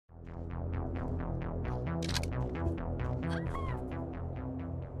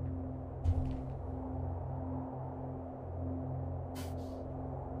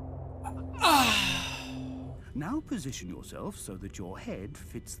Now position yourself so that your head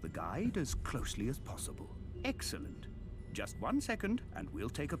fits the guide as closely as possible. Excellent. Just 1 second and we'll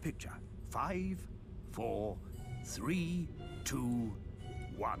take a picture. 5, 4, 3, 2,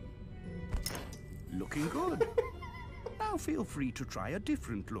 1. Looking good. Now feel free to try a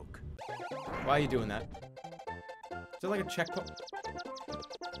different look. Why are you doing that? Is it like a checkpoint?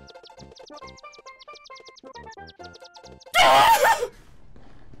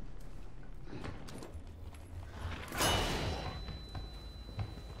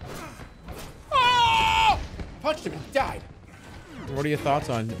 Punched him and he died. What are your thoughts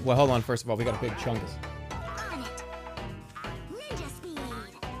on... Well, hold on. First of all, we got a big chungus. On it. Ninja speed.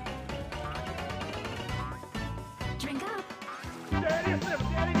 Drink up. Daddy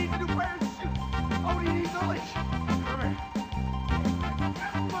needs a new pair of shoes. Oh, he needs a leash.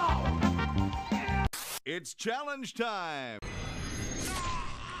 It's challenge time.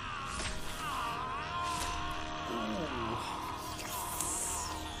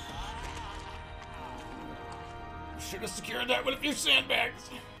 Should have secured that with a few sandbags.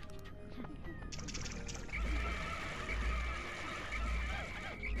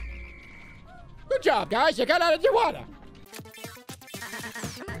 Good job, guys. You got out of your water.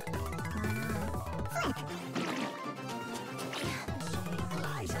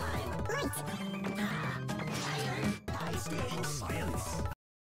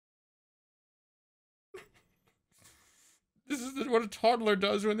 This is what a toddler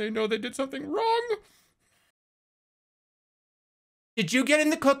does when they know they did something wrong. Did you get in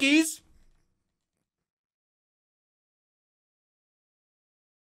the cookies?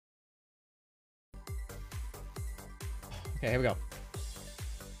 Okay, here we go.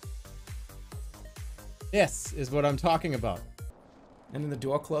 This is what I'm talking about. And then the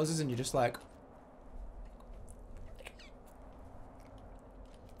door closes and you're just like...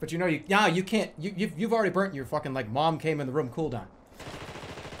 But you know, you can't, you've already burnt your fucking, like, mom came in the room cooldown.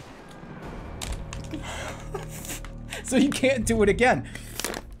 So you can't do it again.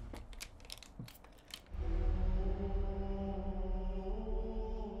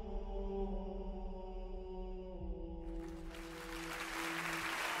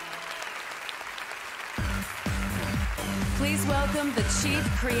 Please welcome the Chief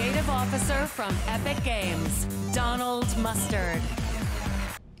Creative Officer from Epic Games, Donald Mustard.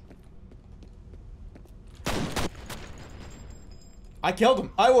 I killed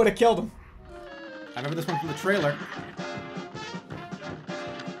him. I would have killed him. I remember this one from the trailer.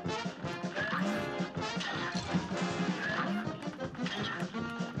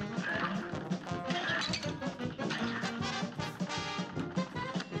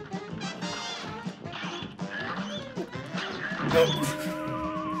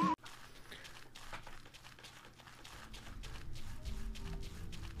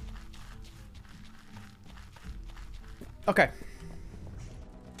 Okay.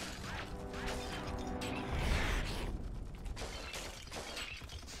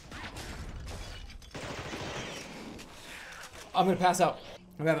 I'm gonna pass out.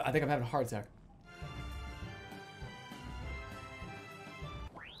 I think I'm having a heart attack.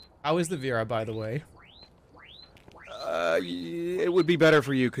 How is the Vera, by the way? It would be better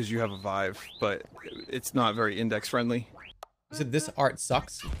for you because you have a Vive, but it's not very index friendly. You said this art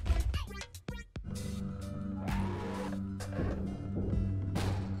sucks?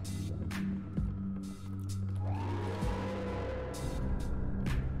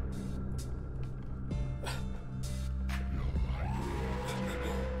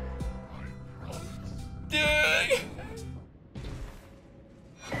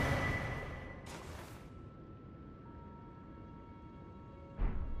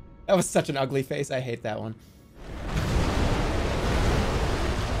 That was such an ugly face. I hate that one.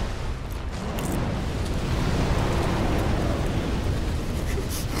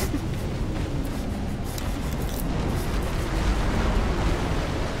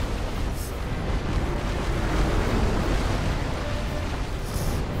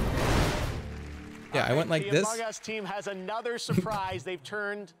 Yeah, I went like this. The Among Us team has another surprise. They've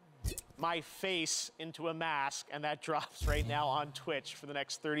turned my face into a mask, and that drops right now on Twitch for the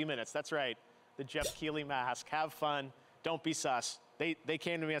next 30 minutes. That's right, the Jeff Keighley mask. Have fun. Don't be sus. They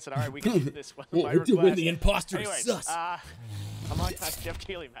came to me and said, all right, we can do this one. What we're doing, the imposter is sus. Among Us Jeff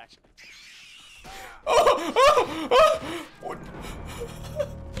Keighley match.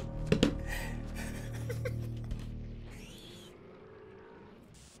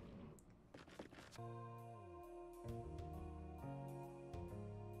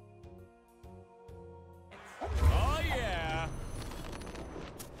 Oh, yeah.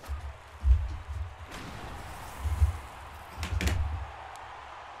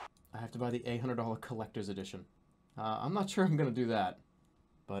 I have to buy the $800 collector's edition. I'm not sure I'm gonna do that,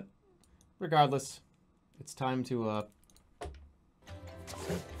 but regardless, it's time to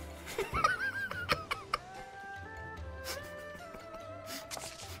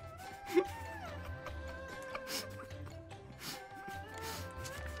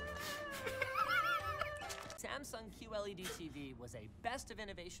Samsung QLED TV was a Best of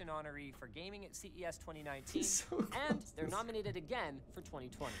Innovation honoree for gaming at CES 2019, and they're nominated again for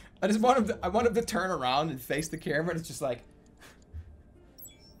 2020. I just want him to, I want him to turn around and face the camera, and it's just like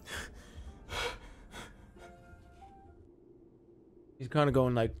he's kind of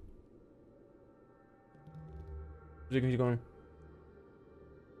going like he's going.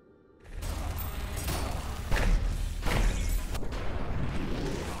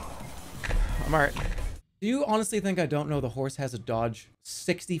 I'm alright. Do you honestly think I don't know the horse has a dodge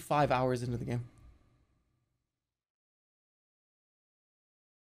 65 hours into the game?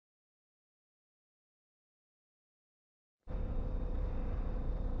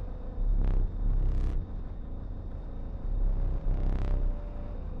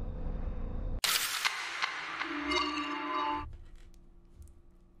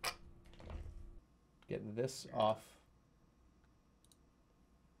 Get this off.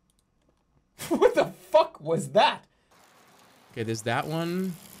 What the fuck was that? Okay, there's that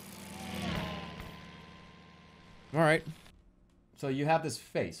one. All right. So you have this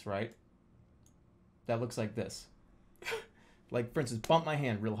face, right? That looks like this. Like, for instance, bump my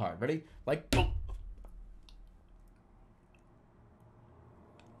hand real hard. Ready? Like, boom.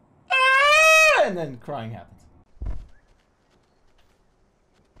 Ah! And then crying happens.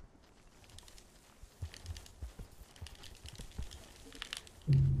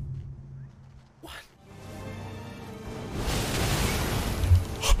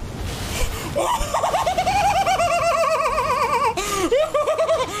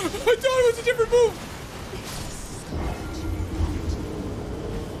 I thought it was a different move.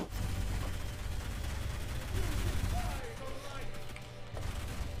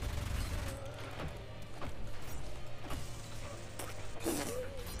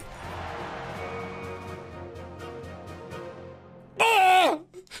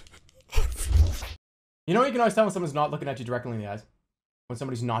 You know, you can always tell when someone's not looking at you directly in the eyes. When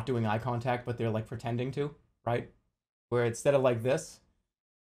somebody's not doing eye contact, but they're like pretending to, right? Where instead of like this,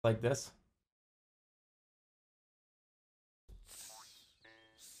 like this.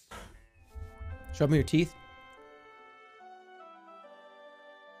 Show me your teeth.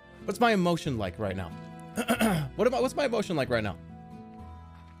 What's my emotion like right now? What's my emotion like right now?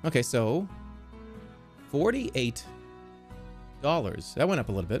 Okay, so $48. That went up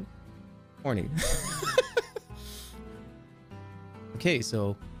a little bit. Horny. Okay,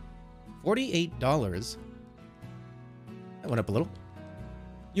 so $48. That went up a little.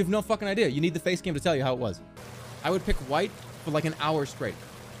 You have no fucking idea. You need the face cam to tell you how it was. I would pick white for like an hour straight.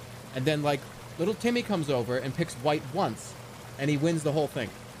 And then like little Timmy comes over and picks white once and he wins the whole thing.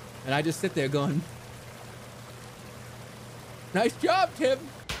 And I just sit there going, nice job, Tim.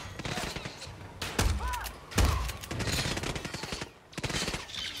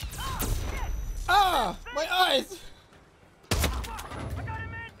 Ah, my eyes. I got a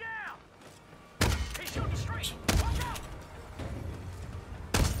man down. He's shooting straight. Watch out.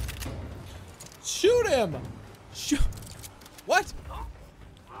 Shoot him! Shoot! What?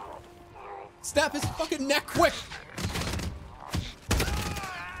 Snap his fucking neck quick!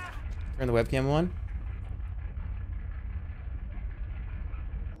 Turn the webcam on.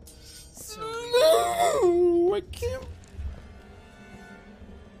 No! I can't.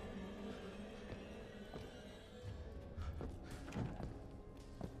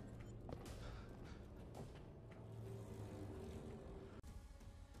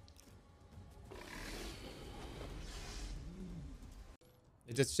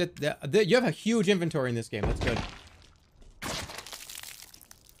 It just shit. You have a huge inventory in this game. That's good.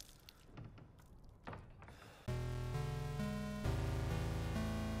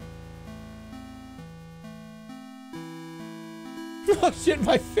 Oh shit,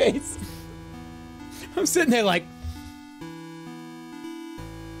 my face. I'm sitting there like.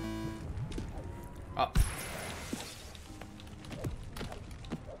 Oh.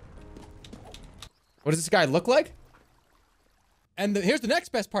 What does this guy look like? And here's the next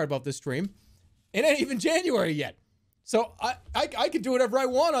best part about this stream. It ain't even January yet. So I can do whatever I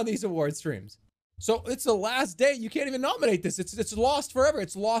want on these award streams. So it's the last day. You can't even nominate this. It's lost forever.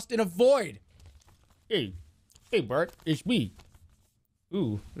 It's lost in a void. Hey Bart, it's me.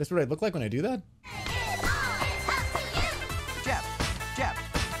 Ooh, that's what I look like when I do that? Jab, jab,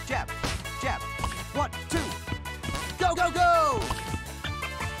 jab, jab. 1, 2. Go, go, go!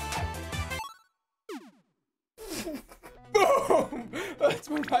 It's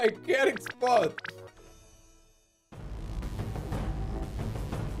when I can't explode.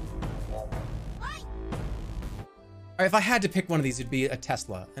 If I had to pick one of these, it'd be a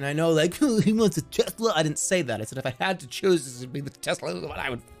Tesla. And I know, like, he wants a Tesla. I didn't say that. I said if I had to choose, this would be the Tesla. What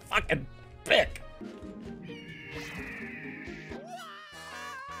I would fucking pick.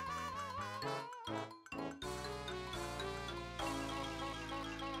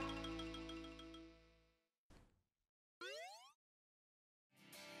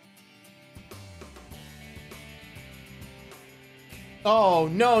 Oh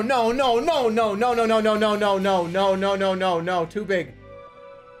no no no no no no no no no no no no no no no no no, too big.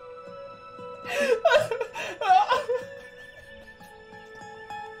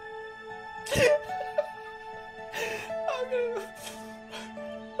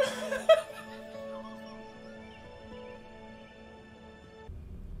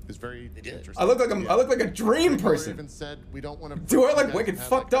 Is very interesting. I look like a dream person. Even said we don't want to. Do I look wicked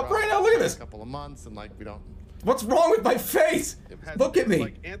fucked up right now? Look at this. A couple of months and like we don't. What's wrong with my face? Look at me.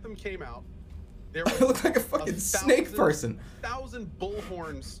 Like Anthem came out. There I look like a fucking snake person. 1,000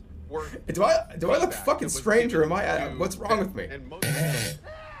 bullhorns worth. Do I look fucking strange or am I? What's wrong with me? And most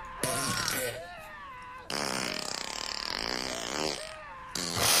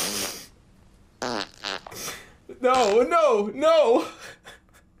No, no, no.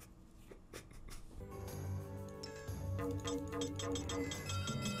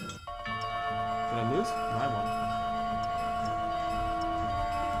 Did I lose? No, I won.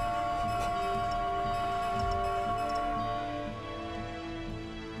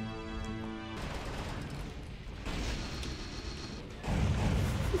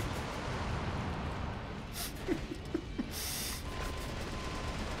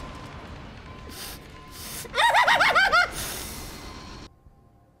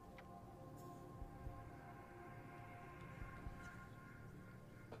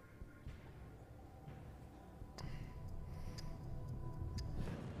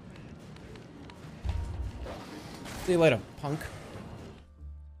 See you later, punk.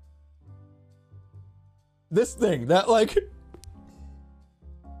 This thing, that like... You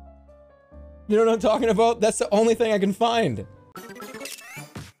know what I'm talking about? That's the only thing I can find.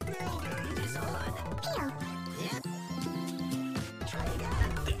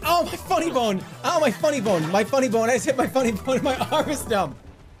 Oh, my funny bone! Oh, my funny bone! My funny bone! I just hit my funny bone and my arm is numb!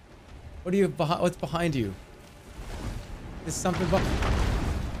 What are you behind? What's behind you? There's something behind...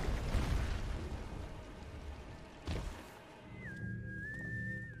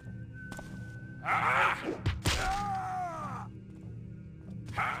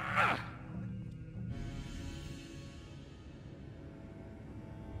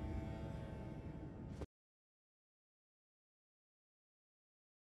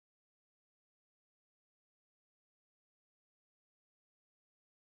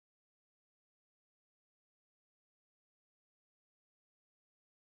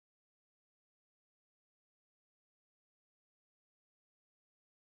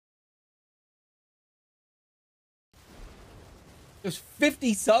 There's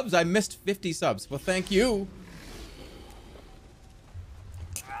 50 subs. I missed 50 subs. Well, thank you.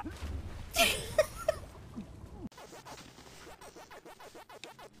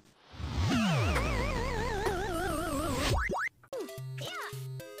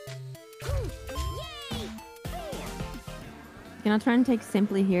 Can I try and take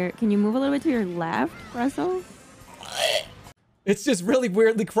Simply here? Can you move a little bit to your left, Russell? It's just really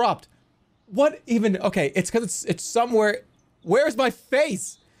weirdly cropped. What even? Okay, it's because it's somewhere. Where's my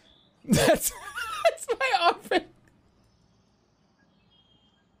face? That's my outfit.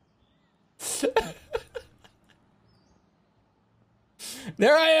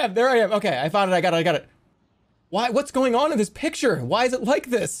 There I am. There I am. Okay, I found it. I got it. I got it. Why? What's going on in this picture? Why is it like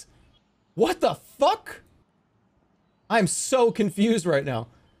this? What the fuck? I'm so confused right now.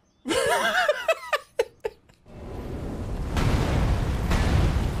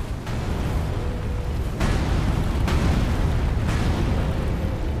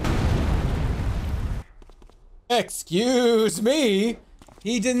 Excuse me.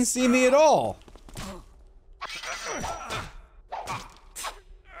 He didn't see me at all.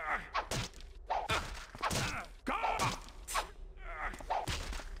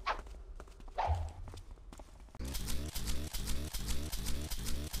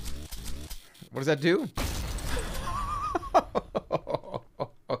 What does that do?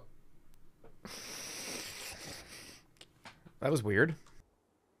 That was weird.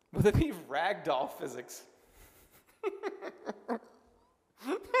 Would it be ragdoll physics?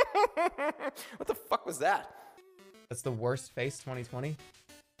 What the fuck was that? That's the worst face 2020?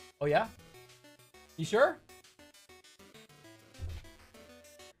 Oh yeah? You sure?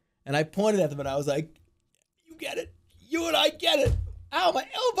 And I pointed at them and I was like, you get it. You and I get it. Ow, my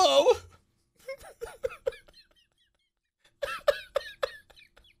elbow.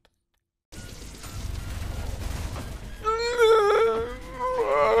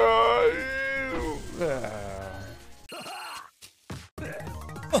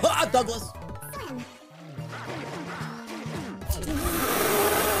 Douglas.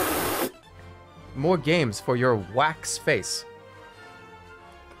 More games for your wax face.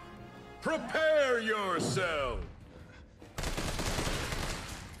 Prepare yourself.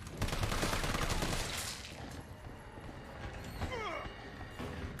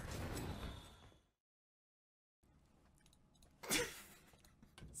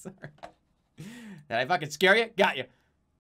 Sorry. Did I fucking scare you? Got you.